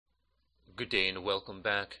Good day and welcome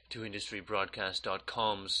back to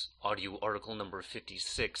IndustryBroadcast.com's audio article number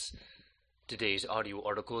 56. Today's audio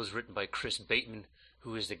article is written by Chris Bateman,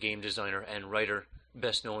 who is the game designer and writer,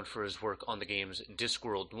 best known for his work on the games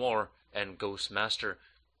Discworld Noir and Ghostmaster,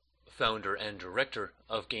 founder and director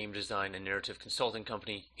of game design and narrative consulting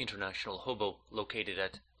company International Hobo, located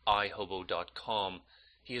at ihobo.com.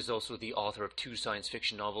 He is also the author of 2 science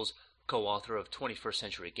fiction novels, co-author of 21st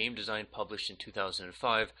Century Game Design, published in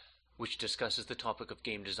 2005, which discusses the topic of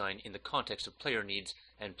game design in the context of player needs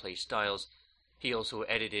and play styles. He also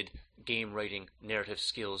edited Game Writing Narrative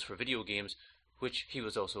Skills for Video Games, which he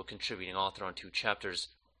was also a contributing author on 2 chapters.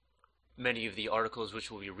 Many of the articles which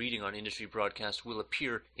we'll be reading on Industry Broadcast will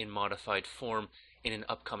appear in modified form in an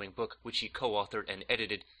upcoming book which he co-authored and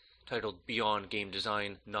edited, titled Beyond Game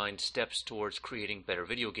Design: 9 Steps Towards Creating Better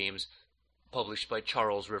Video Games, published by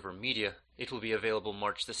Charles River Media. It will be available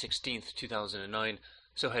March the 16th, 2009,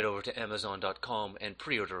 so head over to Amazon.com and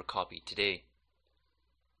pre-order a copy today.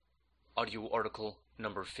 Audio article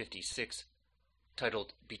number 56,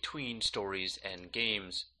 titled Between Stories and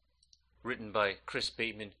Games, written by Chris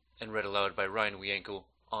Bateman and read aloud by Ryan Wienko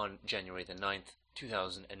on January the 9th,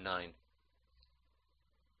 2009.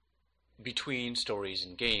 Between Stories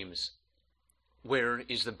and Games. Where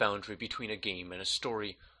is the boundary between a game and a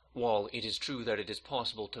story? While it is true that it is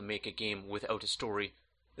possible to make a game without a story,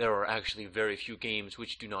 there are actually very few games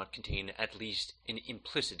which do not contain at least an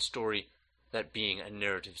implicit story, that being a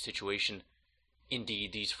narrative situation.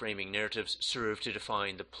 Indeed, these framing narratives serve to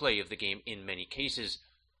define the play of the game in many cases.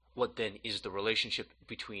 What then is the relationship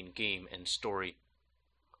between game and story?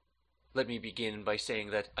 Let me begin by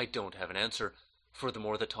saying that I don't have an answer.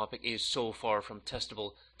 Furthermore, the topic is so far from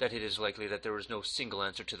testable that it is likely that there is no single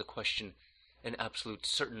answer to the question, and absolute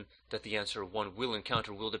certain that the answer one will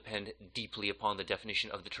encounter will depend deeply upon the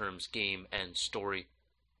definition of the terms game and story.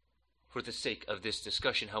 For the sake of this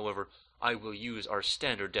discussion, however, I will use our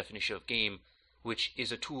standard definition of game, which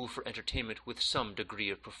is a tool for entertainment with some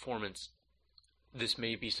degree of performance. This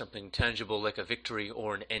may be something tangible like a victory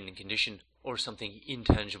or an end condition, or something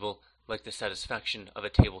intangible like the satisfaction of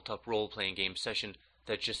a tabletop role-playing game session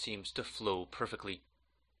that just seems to flow perfectly.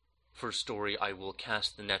 For story, I will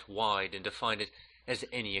cast the net wide and define it as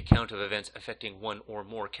any account of events affecting one or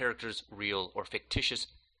more characters, real or fictitious,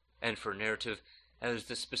 and for narrative, as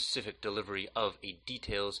the specific delivery of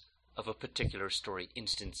details of a particular story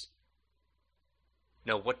instance.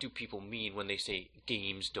 Now, what do people mean when they say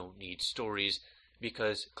games don't need stories?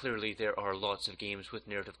 Because clearly there are lots of games with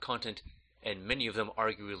narrative content, and many of them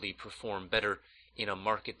arguably perform better in a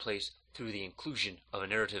marketplace through the inclusion of a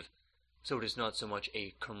narrative. So it is not so much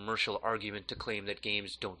a commercial argument to claim that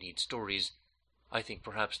games don't need stories. I think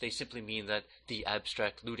perhaps they simply mean that the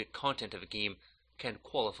abstract ludic content of a game can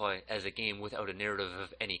qualify as a game without a narrative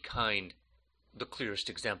of any kind. The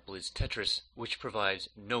clearest example is Tetris, which provides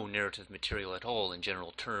no narrative material at all in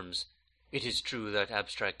general terms. It is true that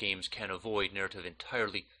abstract games can avoid narrative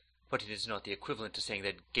entirely, but it is not the equivalent to saying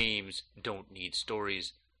that games don't need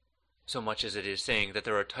stories, so much as it is saying that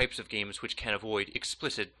there are types of games which can avoid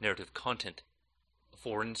explicit narrative content.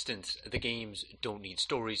 For instance, the games don't need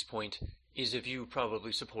stories point is a view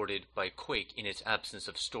probably supported by Quake in its absence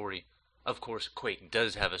of story. Of course, Quake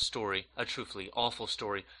does have a story, a truthfully awful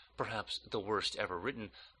story, perhaps the worst ever written,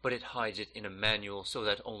 but it hides it in a manual so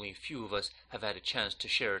that only few of us have had a chance to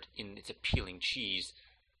share it in its appealing cheese.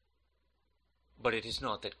 But it is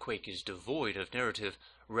not that Quake is devoid of narrative.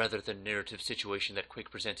 Rather, the narrative situation that Quake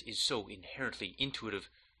presents is so inherently intuitive,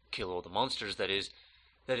 kill all the monsters that is,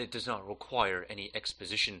 that it does not require any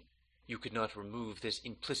exposition. You could not remove this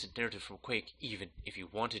implicit narrative from Quake even if you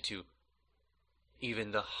wanted to.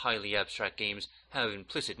 Even the highly abstract games have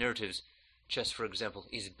implicit narratives. Chess, for example,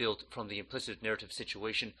 is built from the implicit narrative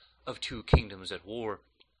situation of 2 kingdoms at war.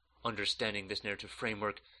 Understanding this narrative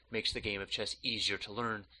framework makes the game of chess easier to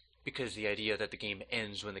learn, because the idea that the game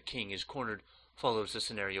ends when the king is cornered follows the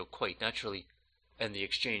scenario quite naturally, and the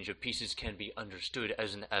exchange of pieces can be understood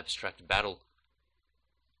as an abstract battle.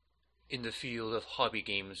 In the field of hobby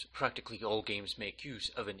games, practically all games make use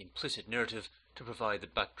of an implicit narrative to provide the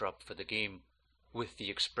backdrop for the game, with the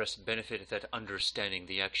express benefit that understanding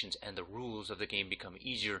the actions and the rules of the game become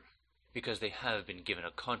easier because they have been given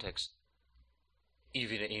a context.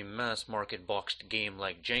 Even a mass-market boxed game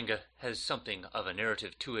like Jenga has something of a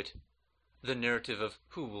narrative to it. The narrative of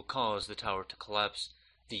who will cause the tower to collapse,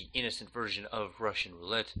 the innocent version of Russian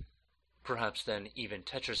roulette. Perhaps then even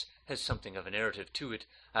Tetris has something of a narrative to it.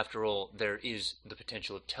 After all, there is the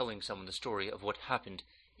potential of telling someone the story of what happened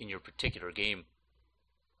in your particular game.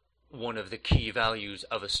 One of the key values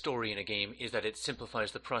of a story in a game is that it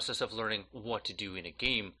simplifies the process of learning what to do in a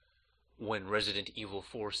game. When Resident Evil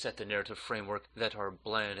 4 set the narrative framework that our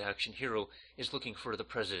bland action hero is looking for the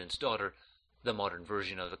president's daughter, the modern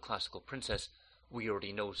version of the classical princess, we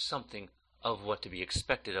already know something of what to be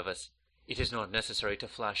expected of us. It is not necessary to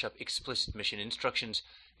flash up explicit mission instructions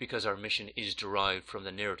because our mission is derived from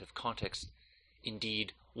the narrative context.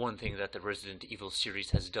 Indeed, one thing that the Resident Evil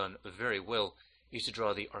series has done very well is to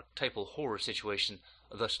draw the archetypal horror situation,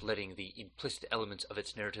 thus letting the implicit elements of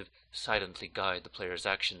its narrative silently guide the player's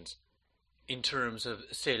actions. In terms of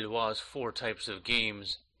Céloise's 4 types of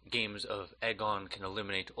games, games of Agon can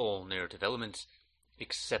eliminate all narrative elements,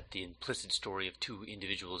 except the implicit story of 2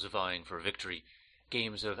 individuals vying for victory.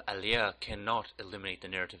 Games of Aléa cannot eliminate the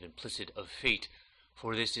narrative implicit of fate,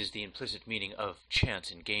 for this is the implicit meaning of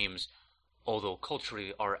chance in games, although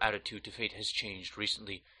culturally our attitude to fate has changed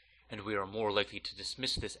recently, and we are more likely to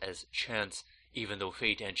dismiss this as chance, even though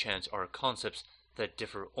fate and chance are concepts that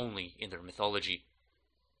differ only in their mythology.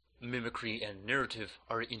 Mimicry and narrative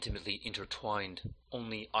are intimately intertwined.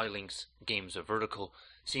 Only iLink's games of Vertical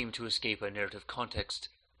seem to escape a narrative context,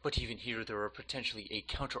 but even here there are potentially a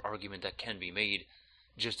counter-argument that can be made,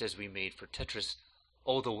 just as we made for Tetris.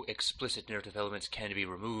 Although explicit narrative elements can be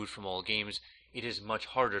removed from all games, it is much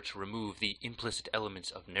harder to remove the implicit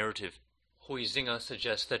elements of narrative. Huizinga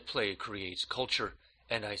suggests that play creates culture,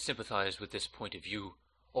 and I sympathize with this point of view.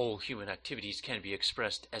 All human activities can be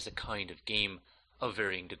expressed as a kind of game, of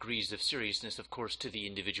varying degrees of seriousness, of course, to the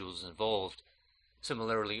individuals involved.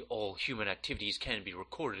 Similarly, all human activities can be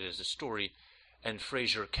recorded as a story, and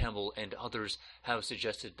Fraser, Campbell, and others have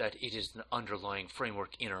suggested that it is an underlying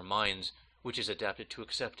framework in our minds, which is adapted to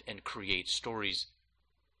accept and create stories.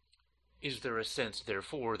 Is there a sense,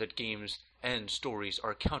 therefore, that games and stories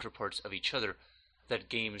are counterparts of each other, that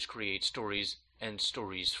games create stories, and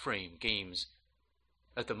stories frame games?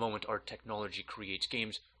 At the moment, our technology creates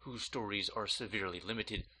games whose stories are severely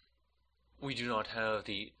limited. We do not have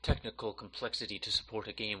the technical complexity to support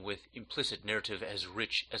a game with implicit narrative as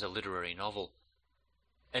rich as a literary novel.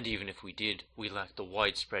 And even if we did, we lack the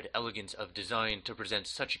widespread elegance of design to present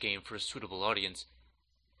such a game for a suitable audience.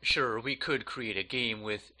 Sure, we could create a game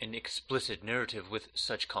with an explicit narrative with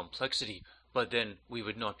such complexity, but then we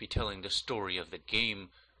would not be telling the story of the game,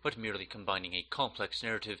 but merely combining a complex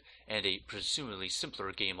narrative and a presumably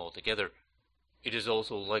simpler game altogether. It is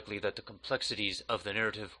also likely that the complexities of the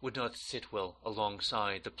narrative would not sit well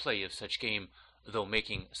alongside the play of such game, though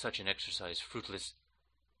making such an exercise fruitless.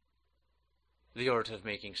 The art of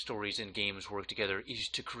making stories and games work together is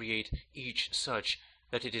to create each such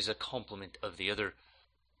that it is a complement of the other.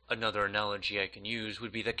 Another analogy I can use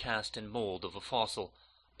would be the cast and mold of a fossil.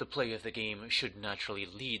 The play of the game should naturally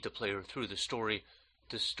lead the player through the story.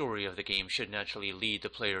 The story of the game should naturally lead the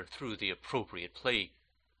player through the appropriate play.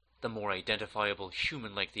 The more identifiable,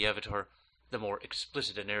 human-like the avatar, the more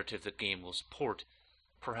explicit a narrative the game will support.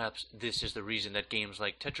 Perhaps this is the reason that games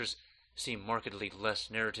like Tetris seem markedly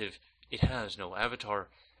less narrative. It has no avatar,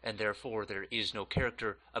 and therefore there is no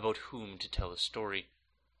character about whom to tell a story.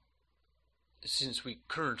 Since we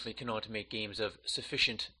currently cannot make games of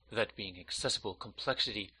sufficient, that being accessible,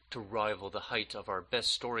 complexity to rival the height of our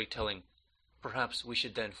best storytelling, perhaps we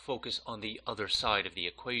should then focus on the other side of the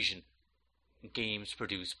equation. Games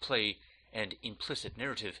produce play and implicit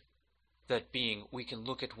narrative. That being, we can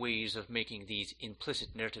look at ways of making these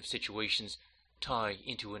implicit narrative situations tie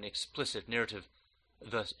into an explicit narrative,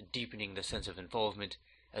 thus deepening the sense of involvement,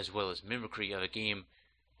 as well as mimicry of a game,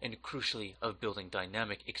 and crucially of building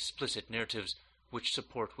dynamic explicit narratives which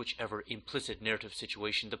support whichever implicit narrative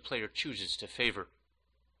situation the player chooses to favor.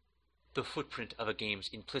 The footprint of a game's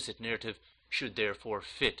implicit narrative should therefore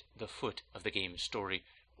fit the foot of the game's story,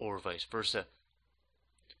 or vice versa.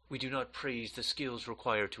 We do not praise the skills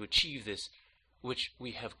required to achieve this, which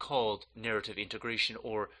we have called narrative integration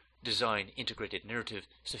or design integrated narrative,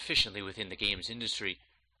 sufficiently within the games industry.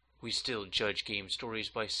 We still judge game stories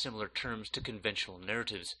by similar terms to conventional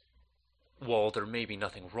narratives. While there may be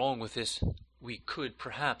nothing wrong with this, we could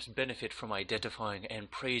perhaps benefit from identifying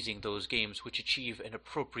and praising those games which achieve an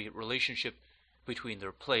appropriate relationship between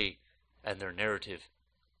their play and their narrative.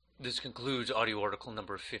 This concludes audio article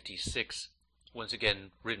number 56, once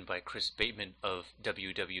again written by Chris Bateman of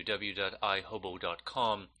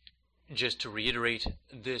www.ihobo.com. Just to reiterate,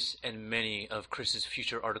 this and many of Chris's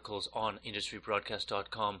future articles on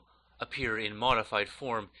IndustryBroadcast.com appear in modified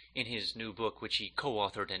form in his new book, which he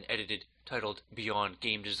co-authored and edited, titled Beyond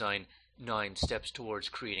Game Design: 9 Steps Towards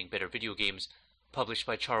Creating Better Video Games, published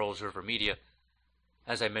by Charles River Media.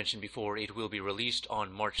 As I mentioned before, it will be released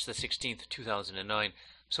on March the 16th, 2009,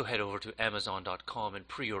 so head over to Amazon.com and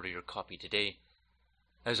pre-order your copy today.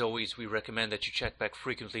 As always, we recommend that you check back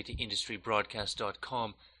frequently to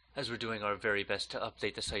IndustryBroadcast.com as we're doing our very best to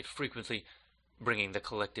update the site frequently, bringing the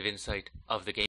collective insight of the game.